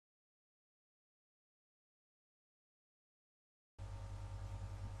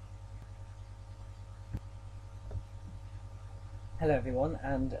Hello everyone,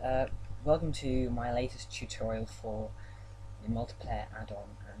 and welcome to my latest tutorial for the multiplayer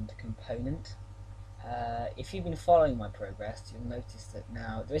add-on and component. If you've been following my progress, you'll notice that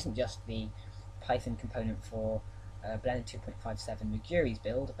now there isn't just the Python component for Blender 2.57 Meguri's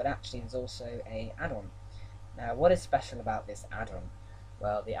build, but actually there's also a add-on. Now, what is special about this add-on?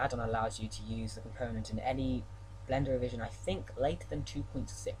 Well, the add-on allows you to use the component in any Blender revision, I think later than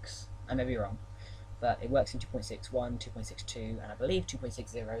 2.6. I may be wrong, but it works in 2.61, 2.62, and I believe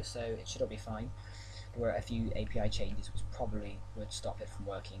 2.60, so it should all be fine. There were a few API changes which probably would stop it from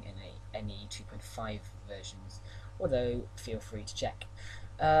working in any 2.5 versions, although feel free to check.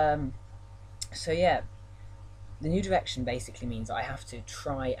 So yeah, the new direction basically means I have to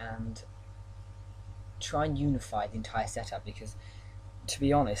try and unify the entire setup, because to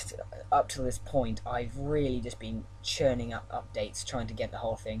be honest, up to this point I've really just been churning up updates trying to get the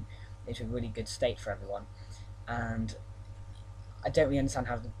whole thing into a really good state for everyone, and I don't really understand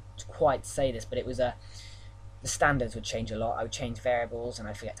how to quite say this, but it was the standards would change a lot. I would change variables and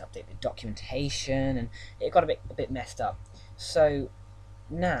I'd forget to update the documentation, and it got a bit messed up. So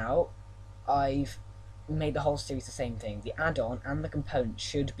now I've made the whole series the same thing. The add-on and the component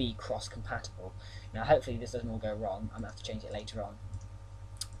should be cross-compatible. Now hopefully this doesn't all go wrong. I'm going to have to change it later on,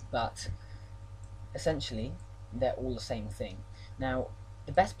 but essentially they're all the same thing. Now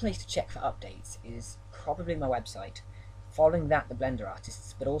the best place to check for updates is probably my website. Following that, the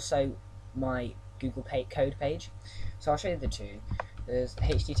BlenderArtists, but also my Google code page. So I'll show you the two. There's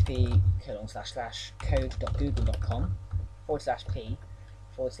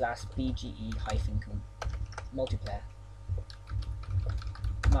http://code.google.com/p/bge-multiplayer.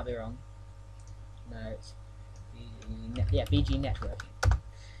 Might be wrong. No, it's BG networking.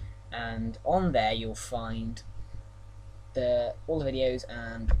 And on there you'll find all the videos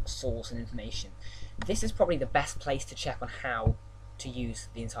and source and information. This is probably the best place to check on how to use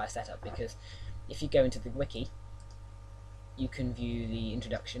the entire setup, because if you go into the wiki you can view the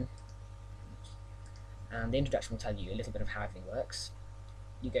introduction, and the introduction will tell you a little bit of how everything works.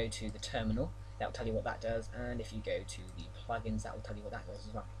 You go to the terminal, that will tell you what that does, and if you go to the plugins, that will tell you what that does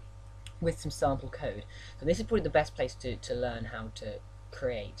as well, with some sample code. So this is probably the best place to learn how to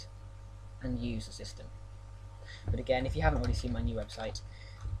create and use the system. But again, if you haven't already seen my new website,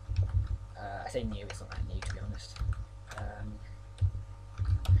 I say new, it's not that new to be honest,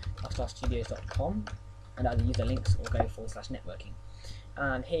 HostileStudios.com, and either use the links or go /networking.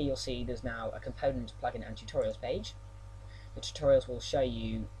 And here you'll see there's now a component, plugin and tutorials page. The tutorials will show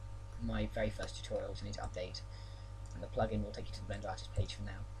you my very first tutorial which I need to update, and the plugin will take you to the BlenderArtists page for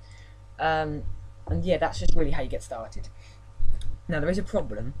now. And yeah, that's just really how you get started. Now there is a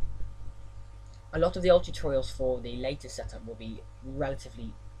problem. A lot of the old tutorials for the latest setup will be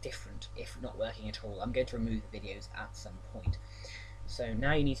relatively different, if not working at all. I'm going to remove the videos at some point. So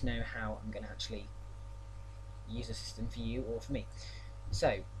now you need to know how I'm going to actually use the system for you or for me.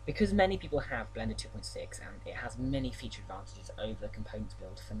 So, because many people have Blender 2.6 and it has many feature advantages over the components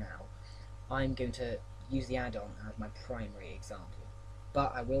build for now, I'm going to use the add-on as my primary example,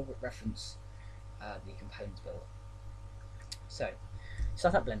 but I will reference the components build. So,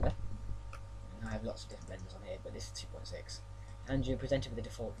 start up Blender. I have lots of different blenders on here, but this is 2.6, and you're presented with the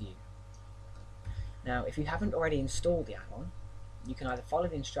default view. Now, if you haven't already installed the add-on, you can either follow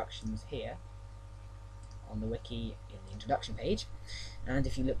the instructions here on the wiki in the introduction page, and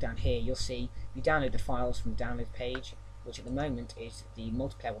if you look down here, you'll see you download the files from the download page, which at the moment is the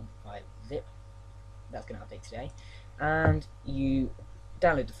multiplayer 1.5 zip. That's going to update today, and you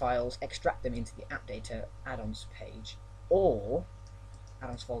download the files, extract them into the app data add-ons page, or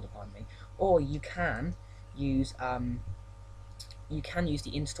add-ons folder, pardon me, or you can use the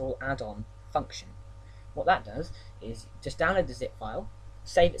install add-on function. What that does is just download the zip file,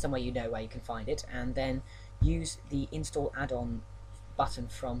 save it somewhere you know where you can find it, and then use the install add-on button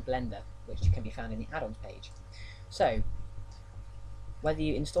from Blender, which can be found in the add-ons page. So whether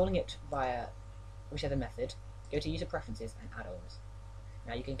you're installing it via whichever method, go to user preferences and add-ons.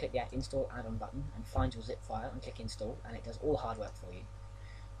 Now you can click the install add-on button and find your zip file and click install, and it does all the hard work for you.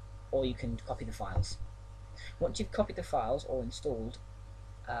 Or you can copy the files. Once you've copied the files or installed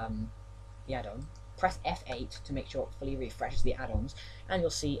the add-on, press F8 to make sure it fully refreshes the add-ons, and you'll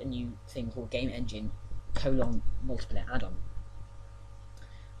see a new thing called Game Engine : multiplayer add-on.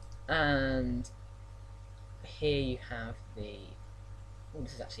 And here you have the,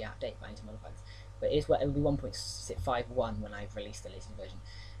 this is actually out of date, but I need to modify this, but it will be 1.51 when I've released the latest version,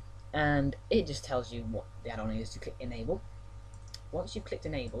 and it just tells you what the add-on is. To click enable. Once you've clicked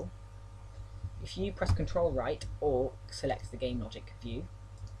enable, if you press Ctrl right or select the game logic view,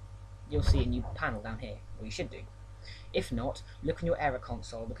 you'll see a new panel down here, or you should do. If not, look on your error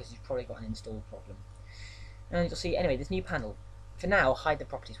console because you've probably got an install problem. And you'll see, anyway, this new panel. For now, hide the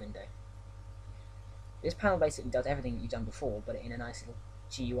properties window. This panel basically does everything that you've done before, but in a nice little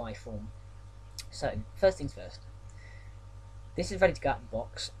GUI form. So, first things first. This is ready to go out of the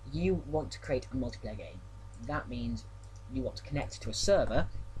box. You want to create a multiplayer game. That means you want to connect to a server,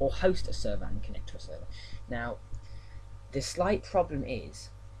 or host a server and connect to a server. Now, the slight problem is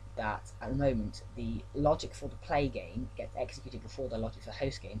that at the moment the logic for the play game gets executed before the logic for the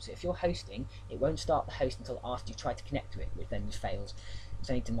host game. So if you're hosting, it won't start the host until after you try to connect to it, which then just fails.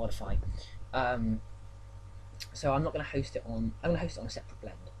 So I need to modify. So I'm not going to host it on. I'm going to host it on a separate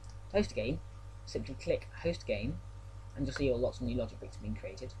blend. To host a game, simply click Host Game, and you'll see lots of new logic bricks being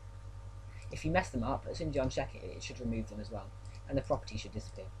created. If you mess them up, as soon as you uncheck it, it should remove them as well, and the properties should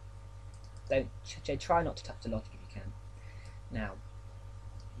disappear. Try not to touch the logic if you can. Now,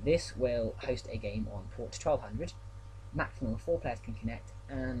 this will host a game on port 1200. Maximum of 4 players can connect,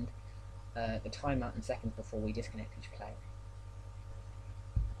 and the timeout and seconds before we disconnect each player.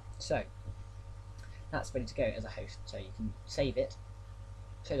 So that's ready to go as a host. So you can save it,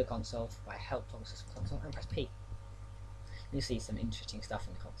 show the console by help toggle system console, and press P. You'll see some interesting stuff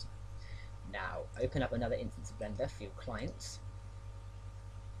in the console. Now open up another instance of Blender for your clients.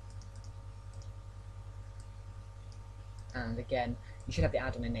 And again, you should have the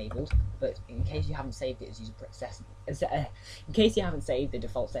add-on enabled, but in case you haven't saved it as user process, in case you haven't saved the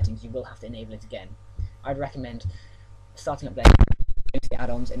default settings, you will have to enable it again. I'd recommend starting up Blender, going to the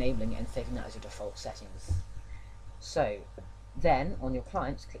add-ons, enabling it, and saving that as your default settings. So then on your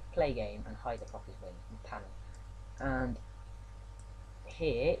clients, click Play Game and hide the properties panel. And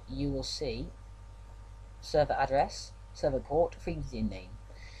here you will see server address, server port, frequency, and name.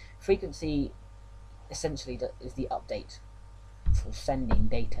 Frequency essentially is the update for sending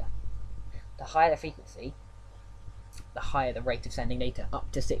data. The higher the frequency, the higher the rate of sending data,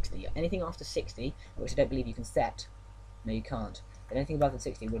 up to 60. Anything after 60, which I don't believe you can set, no you can't, but anything above than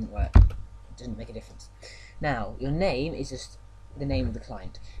 60 wouldn't work. It doesn't make a difference. Now, your name is just the name of the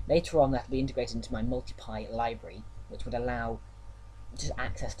client. Later on that will be integrated into my MultiPy library, which would allow just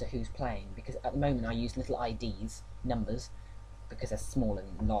access to who's playing, because at the moment I use little IDs, numbers, because they're small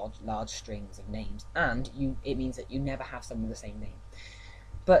and large strings of names, and it means that you never have someone with the same name.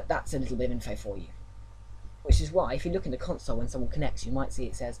 But that's a little bit of info for you. Which is why, if you look in the console when someone connects, you might see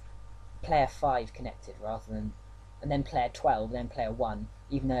it says player 5 connected, rather than, and then player 12, and then player 1,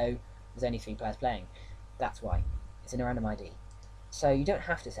 even though there's only 3 players playing. That's why. It's in a random ID. So you don't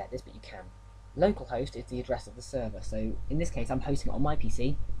have to set this, but you can. Localhost is the address of the server, so in this case I'm hosting it on my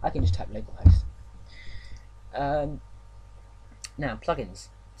PC, I can just type localhost. Now, plugins.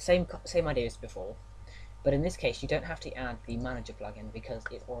 Same idea as before, but in this case you don't have to add the manager plugin because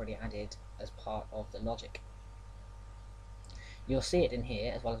it's already added as part of the logic. You'll see it in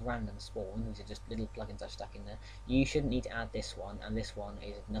here, as well as random spawn. These are just little plugins I've stuck in there. You shouldn't need to add this one, and this one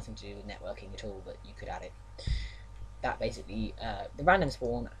is nothing to do with networking at all, but you could add it. That basically, the random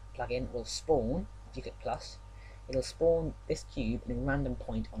spawn plugin will spawn, if you click plus, it'll spawn this cube in a random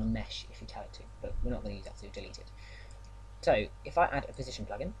point on a mesh if you tell it to, but we're not going to use that, so delete it. So, if I add a position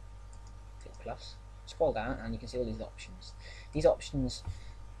plugin, click plus, scroll down, and you can see all these options. These options,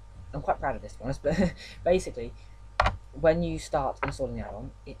 I'm quite proud of this, to be honest, but basically, when you start installing the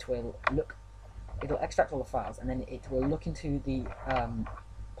add-on, it'll extract all the files, and then it will look into the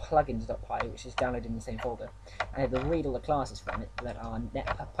plugins.py, which is downloaded in the same folder, and it will read all the classes from it that are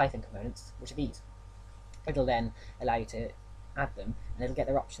Python components, which are these. It'll then allow you to add them, and it'll get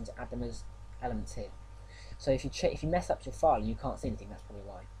their options to add them as elements here. So if you mess up your file and you can't see anything, that's probably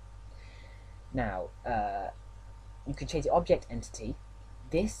why. Now, you can change the object entity.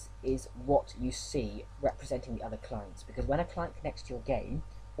 This is what you see representing the other clients, because when a client connects to your game,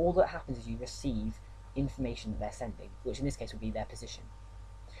 all that happens is you receive information that they're sending, which in this case would be their position.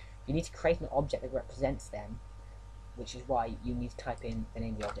 You need to create an object that represents them, which is why you need to type in the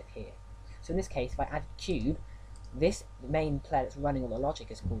name of the object here. So in this case, if I add cube, this main player that's running all the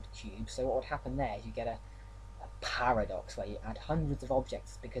logic is called cube, so what would happen there is you get a paradox where you add hundreds of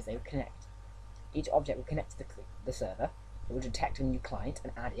objects because they would connect. Each object will connect to the server, it will detect a new client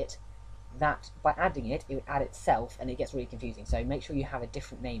and add it. That, by adding it, it would add itself, and it gets really confusing, so make sure you have a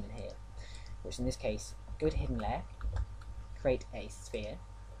different name in here, which in this case, go to hidden layer, create a sphere,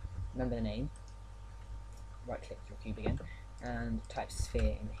 remember the name, right click your cube again, and type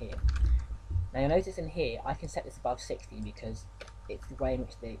sphere in here. Now you'll notice in here, I can set this above 60 because it's the way in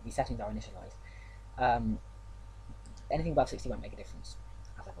which the settings are initialized. Anything above 60 won't make a difference,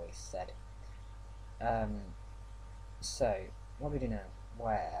 as I've already said. So, what do we do now?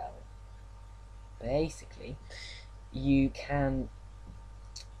 Well, basically, you can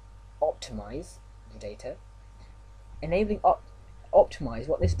optimize the data. Enabling optimize,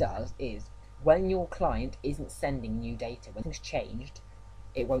 what this does is when your client isn't sending new data, when things changed,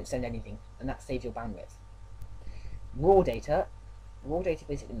 it won't send anything, and that saves your bandwidth. Raw data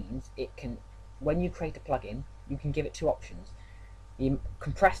basically means it can, when you create a plugin, you can give it two options: the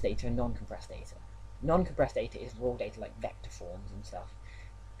compressed data and non-compressed data. Non-compressed data is raw data like vector forms and stuff.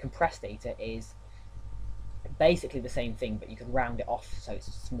 Compressed data is basically the same thing, but you can round it off so it's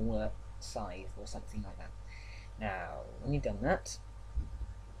a smaller size or something like that. Now, when you've done that,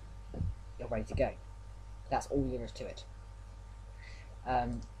 you're ready to go. That's all there is to it.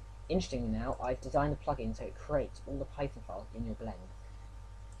 Interestingly now, I've designed the plugin so it creates all the Python files in your blend.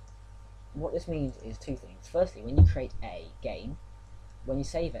 What this means is two things. Firstly, when you create a game, when you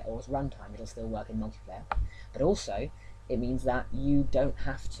save it or it's runtime, it'll still work in multiplayer. But also, it means that you don't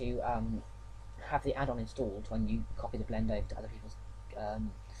have to have the add-on installed when you copy the blend over to other people's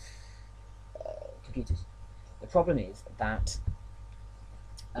computers. The problem is that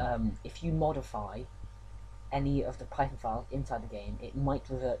if you modify any of the Python files inside the game, it might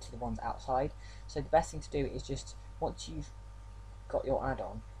revert to the ones outside. So the best thing to do is just, once you've got your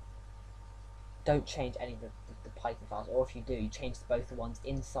add-on, don't change any of the Python files, or if you do, change both the ones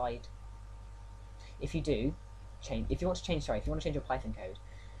inside. If you want to change your Python code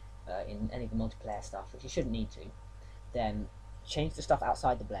in any of the multiplayer stuff, which you shouldn't need to, then change the stuff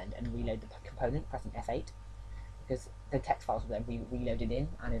outside the blend and reload the component, pressing F8, because the text files will then be reloaded in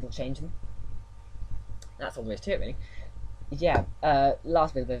and it'll change them. That's all there is to it, really. Yeah,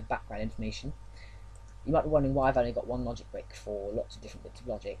 last bit of background information. You might be wondering why I've only got one logic brick for lots of different bits of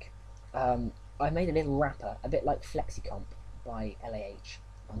logic. I made a little wrapper, a bit like FlexiComp by LAH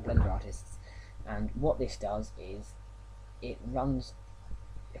on BlenderArtists, and what this does is it runs,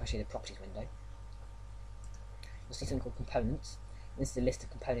 if I show you the properties window, you'll see something called components. This is a list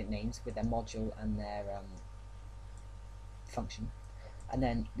of component names with their module and their function, and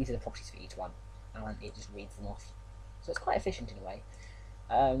then these are the properties for each one, and it just reads them off. So it's quite efficient in a way.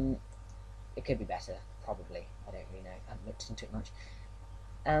 It could be better, probably. I don't really know. I haven't looked into it much.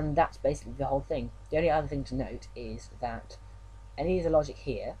 And that's basically the whole thing. The only other thing to note is that any of the logic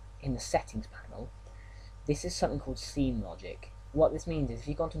here in the settings panel, this is something called scene logic. What this means is if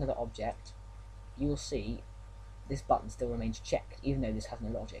you go onto another object, you will see this button still remains checked, even though this has no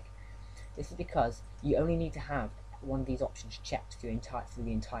logic. This is because you only need to have one of these options checked through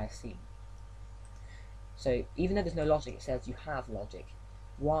the entire scene. So even though there's no logic, it says you have logic.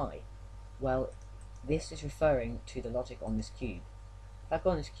 Why? Well, this is referring to the logic on this cube. If I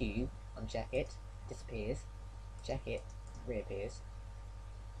go on this cube, uncheck it, disappears, check it, reappears.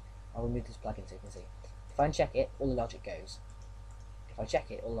 I'll remove this plugin so you can see. If I uncheck it, all the logic goes. If I check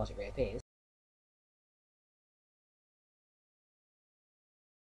it, all the logic reappears.